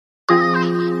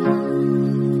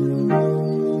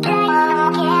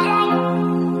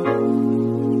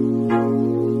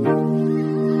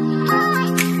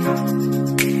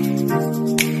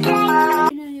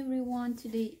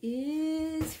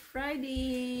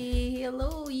Friday!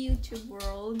 Hello, YouTube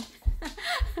world!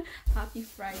 Happy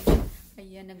Friday!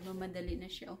 Ayan, nagmamadali na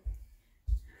siya.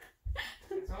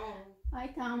 Hi,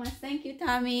 Thomas. Thank you,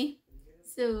 Tommy.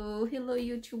 So, hello,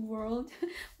 YouTube world.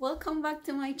 Welcome back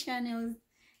to my channel.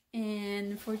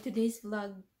 And for today's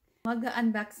vlog,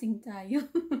 mag-unboxing tayo.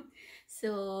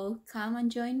 So, come and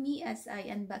join me as I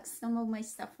unbox some of my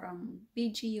stuff from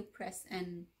BJU Press,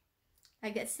 and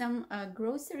I got some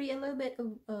grocery, a little bit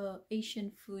of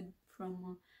Asian food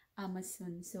from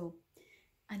Amazon. So,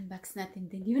 unbox natin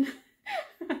din yun.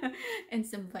 And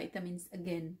some vitamins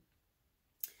again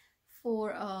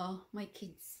for my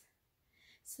kids.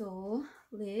 So,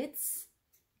 let's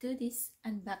do this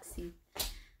unboxing.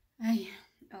 Ay,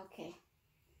 okay.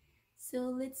 So,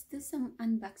 let's do some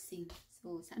unboxing.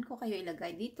 So, saan ko kayo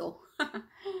ilagay? Dito.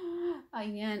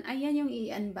 Ayan. Ayan yung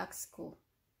i-unbox ko.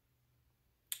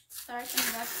 Start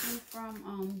unboxing from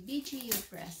BJU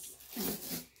Press.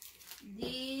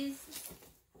 This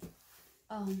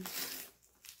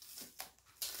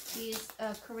is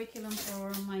a curriculum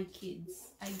for my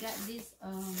kids. I got this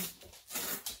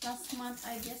last month.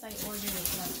 I guess I ordered it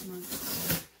last month.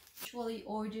 Usually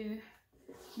order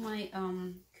my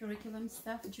curriculum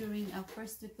stuff during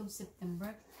first week of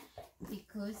September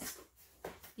because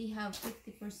they have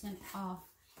 50% off,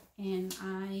 and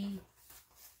I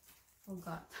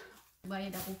forgot.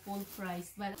 Bayad ako full price.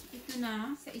 But ito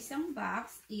na, sa isang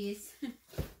box is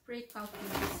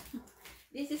pre-calculus.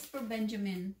 This is for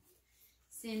Benjamin.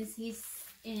 Since he's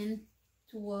in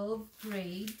 12th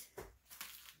grade.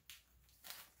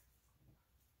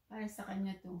 Para sa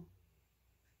kanya to.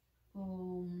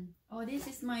 Oh, this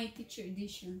is my teacher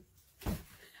edition.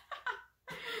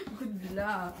 Good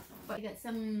luck. But I got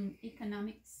some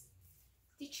economics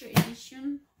teacher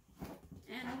edition.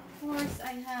 And of course,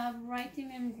 I have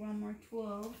writing and grammar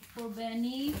 12 for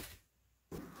Benny.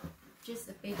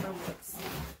 Just the paperwork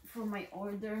for my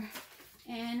order.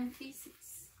 And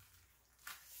physics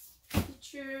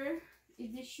teacher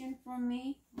edition for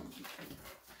me.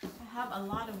 I have a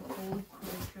lot of old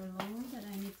curriculum that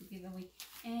I need to give away.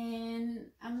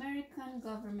 And American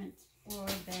government for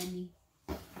Benny.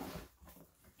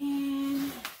 And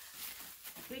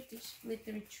British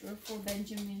literature for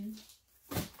Benjamin.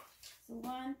 So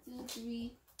 1, 2,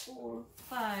 3, 4,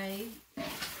 5. I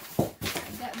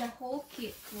got the whole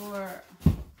kit for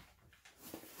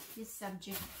this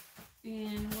subject.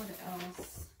 And what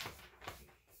else?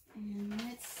 And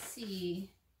let's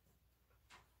see.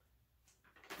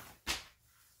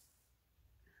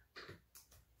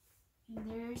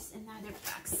 And there's another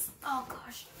box. Oh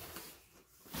gosh.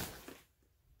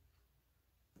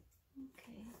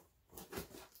 Okay.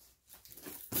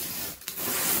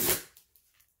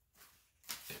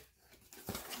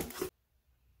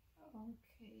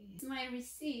 My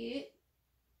receipt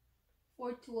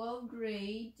for 12th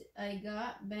grade. I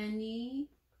got Benny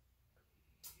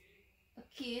a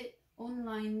kit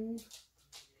online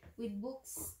with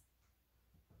books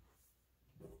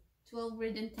 12th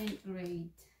grade and 10th grade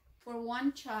for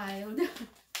one child.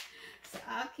 Sa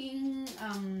aking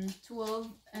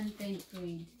 12th and 10th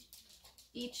grade,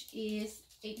 each is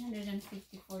 $854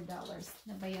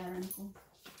 na bayaran ko.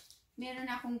 Meron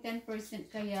akong 10%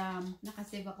 kaya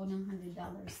nakasave ako ng $100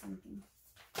 something.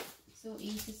 So,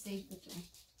 i-save ko to.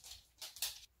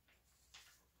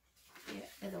 Yeah,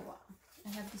 dalawa. I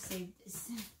have to save this.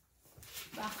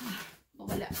 Baka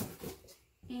mawala.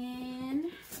 And,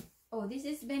 oh, this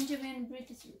is Benjamin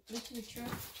British literature.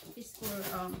 It's for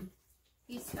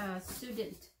his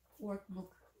student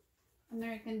workbook.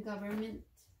 American government,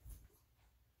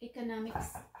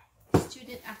 economics,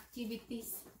 student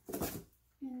activities.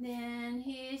 And then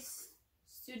his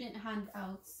student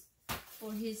handouts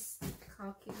for his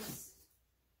calculus.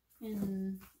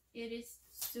 And it is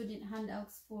student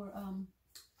handouts for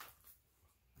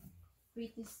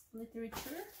British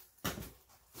literature.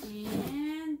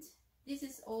 And this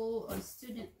is all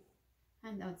student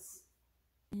handouts.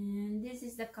 And this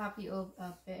is the copy of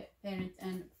parent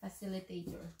and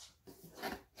facilitator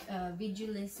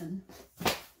video lesson.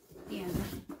 And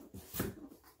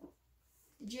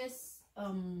just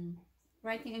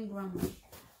writing and grammar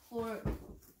for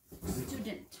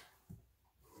student.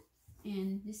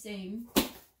 And the same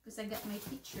because I got my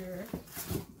teacher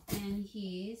and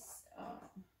his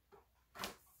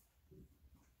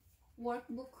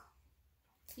workbook,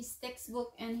 his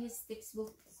textbook, and his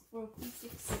textbooks for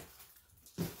physics,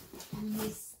 and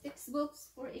his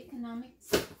textbooks for economics,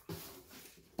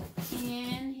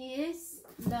 and his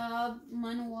lab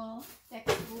manual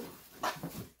textbook,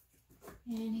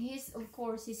 and his, of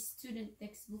course, his student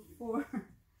textbook for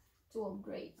 12th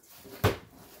grade.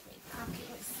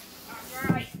 Calculus.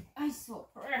 Alright, I saw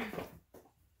her.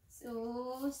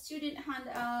 student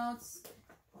handouts,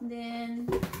 then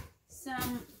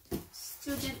some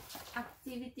student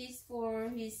activities for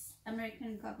his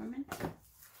American government,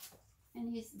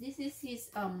 and this is his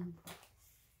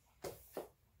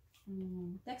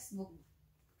textbook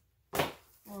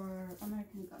for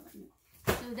American government.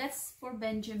 So that's for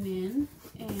Benjamin,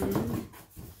 and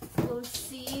we'll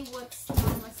see what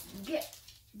Thomas get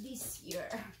this year.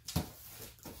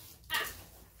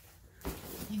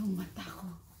 Yung mata ko.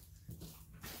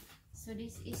 So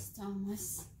this is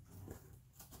Thomas.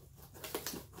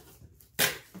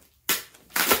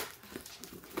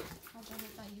 Habang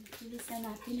tayo, bilisan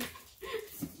natin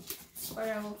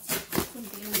para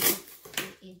continue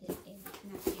edit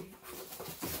natin.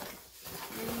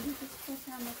 And this is for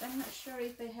Thomas. I'm not sure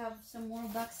if I have some more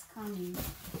box coming.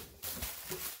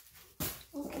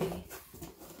 Okay.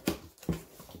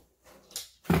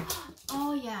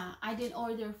 Oh yeah, I did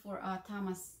order for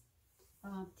Thomas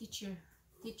teacher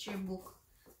book.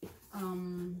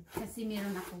 Kasi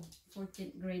meron ako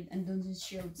 14th grade and those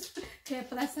shields. Kaya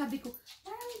pala sabi ko,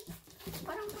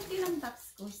 parang puti lang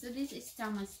box ko. So this is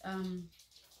Thomas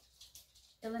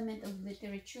element of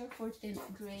literature 14th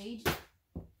grade,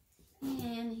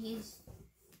 and his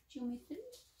geometry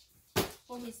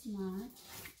for his math,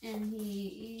 and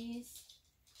he is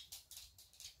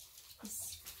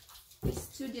his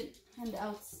student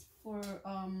handouts for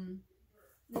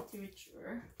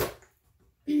literature,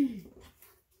 and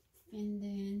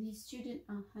then his student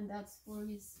handouts for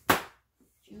his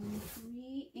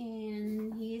geometry,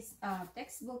 and his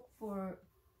textbook for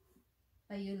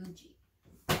biology,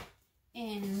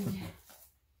 and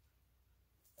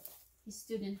his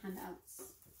student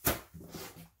handouts.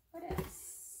 What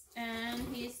else?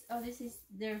 And his this is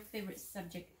their favorite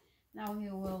subject. Now he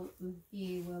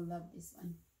will love this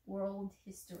one. World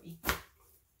history.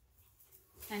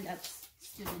 Handouts,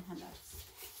 student handouts.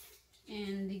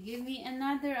 And they give me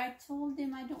another. I told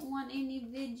them I don't want any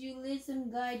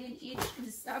visualism guide in each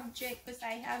subject because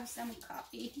I have some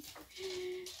copy.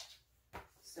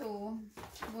 So,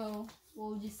 well,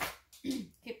 we'll just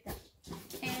keep that.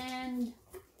 And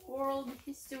world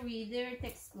history, their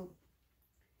textbook,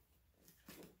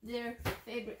 their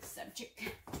favorite subject,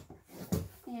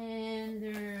 and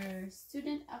their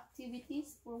student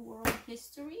activities for world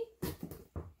history,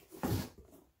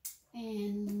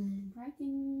 and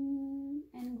writing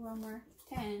and grammar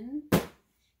 10,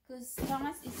 because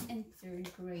Thomas is in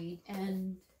 3rd grade,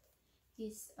 and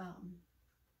his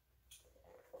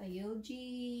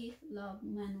biology love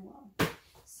manual.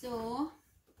 So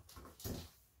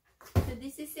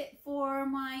this is it for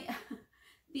my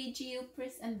BJU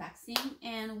Press unboxing,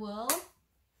 and we'll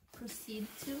proceed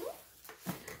to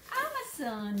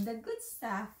Amazon, the good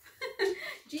stuff.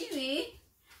 Jimmy.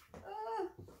 Oh.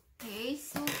 Okay,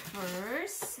 so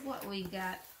first, what we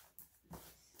got?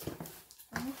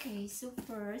 Okay, so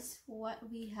first, what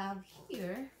we have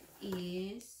here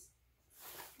is,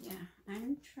 yeah,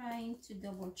 I'm trying to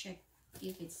double check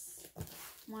if it's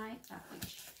my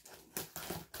package.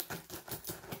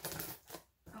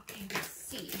 Okay, let's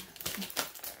see.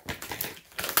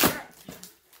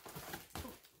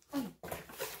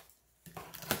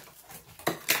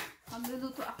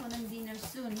 Magluluto ako ng dinner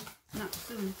soon. Not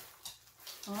soon.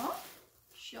 Oh,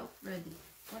 shelf ready.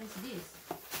 What is this?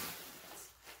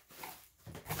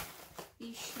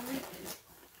 T-shirt.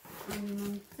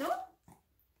 Ito.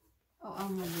 Oh,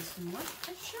 I'll know this one. What?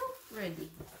 A shelf ready.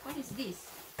 What is this?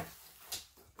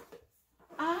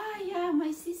 Ah, yeah,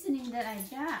 my seasoning that I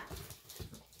got.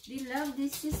 They love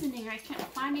this seasoning. I can't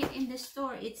find it in the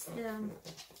store. It's the...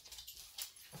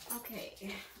 Okay,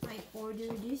 I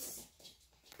ordered this.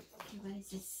 Okay, what is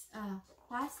this?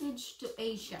 Passage to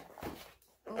Asia.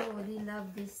 Oh, they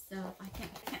love this stuff. I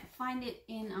can't find it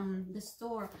in the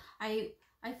store. I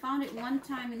found it one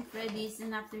time in Freddy's,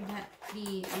 and after that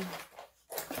they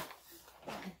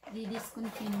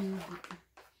discontinued it.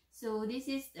 So this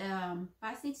is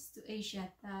Passage to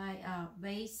Asia Thai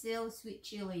basil sweet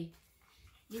chili.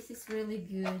 This is really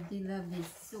good. They love this.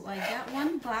 So I got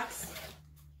one box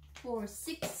for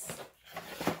six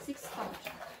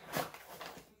pouch.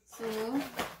 So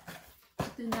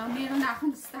ito na, meron na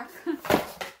akong stock.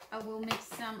 I will make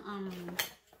some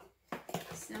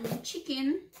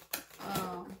chicken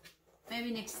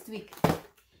maybe next week.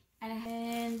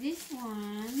 And this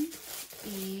one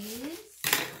is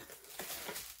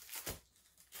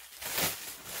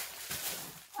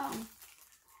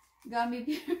gummy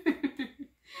bear.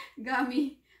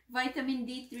 Gummy vitamin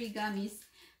D3 gummies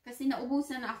kasi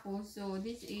naubusan ako. So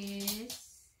this is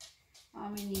how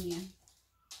many?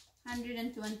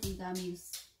 120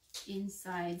 gummies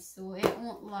inside, so it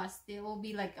won't last. It will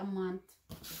be like a month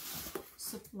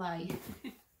supply.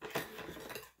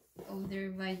 of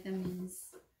their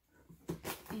vitamins.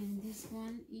 And this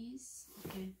one is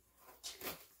okay.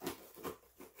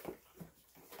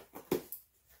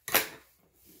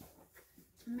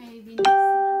 Maybe next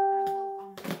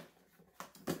month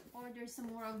I will order some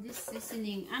more of this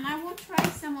seasoning, and I will try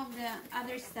some of the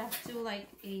other stuff too, like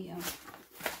a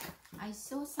I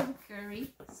saw some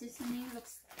curry seasoning.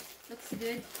 Looks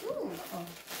good. Ooh,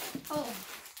 oh,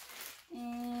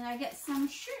 and I get some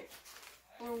shirt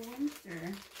for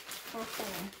winter, for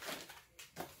fall.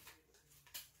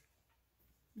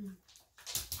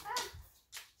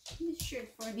 This shirt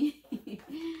for me.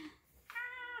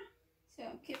 So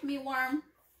keep me warm.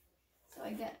 So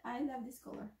I love this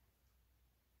color.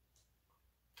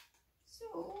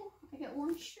 So I got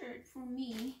one shirt for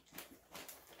me.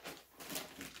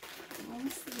 Long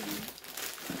sleeve.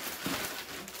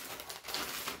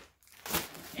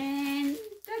 And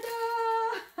ta-da!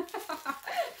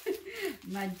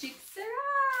 Magic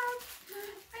syrup!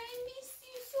 I miss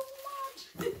you so much.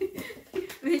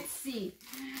 Let's see.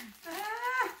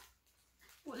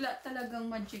 Wala talagang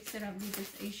magic syrup dito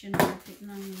sa Asian market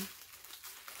namin.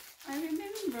 I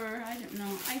remember, I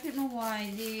don't know why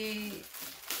they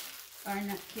are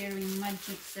not carrying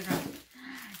magic syrup.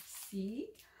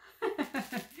 See?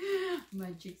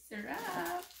 Magic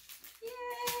syrup.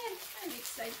 Yay! I'm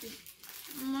excited.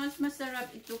 Mas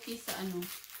masarap ito kaysa ano.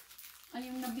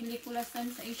 Yung nabili ko last time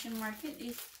sa Asian market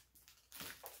is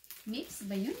mix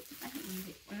ba yun? Ay,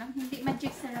 hindi. Hindi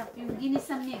magic syrup. Yung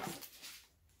ginisa mix.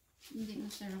 Hindi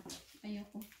masarap.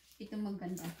 Ayoko. Ito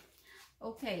maganda.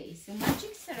 Okay, so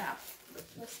magic syrup.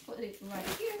 Let's put it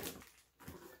right here.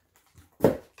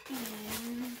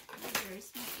 And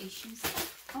there's my Asian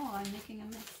stuff. Oh, I'm making a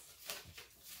mess.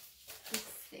 This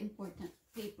is the important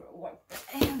paperwork that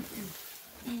I have to.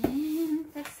 And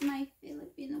that's my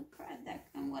Filipino product.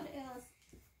 And what else?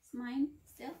 It's mine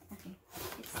still? Okay,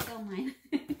 it's still mine.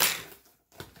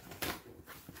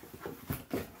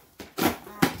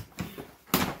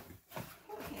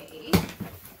 Okay.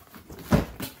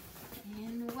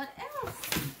 And what else?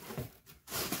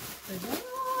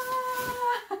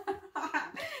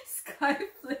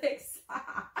 Skyflex.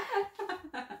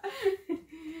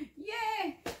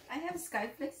 Yay! I have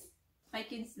Skyflex. My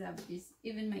kids love this.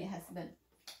 Even my husband.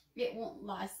 It won't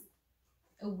last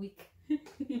a week.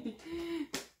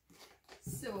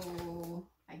 So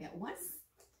I got one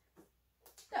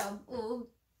tub of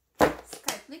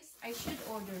Skyflex. I should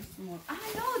order some more. Ah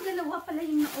no, dalawa pala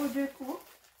yung na-order ko.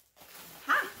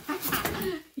 Ha!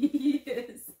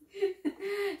 Yes.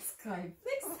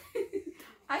 Skyflex.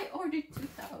 I ordered 2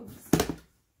 tubs.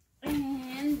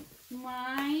 And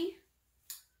my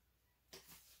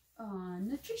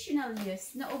nutritional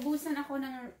yeast. Naubusan ako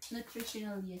ng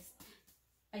nutritional yeast.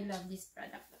 I love this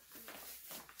product.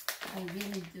 I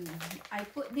really do. I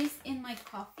put this in my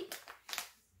coffee.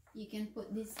 You can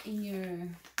put this in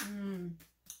your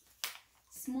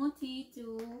smoothie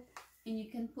too. And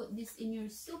you can put this in your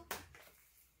soup.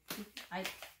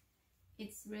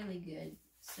 It's really good.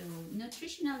 So,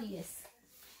 nutritional yeast.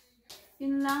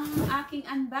 Yun lang aking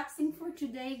unboxing for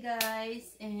today,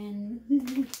 guys. And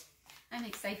I'm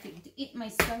excited to eat my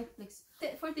Skyflex.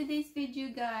 For today's video,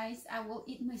 guys, I will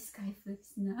eat my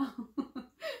Skyflex now.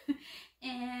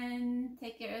 And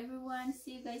take care, everyone.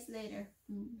 See you guys later.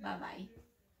 Bye-bye.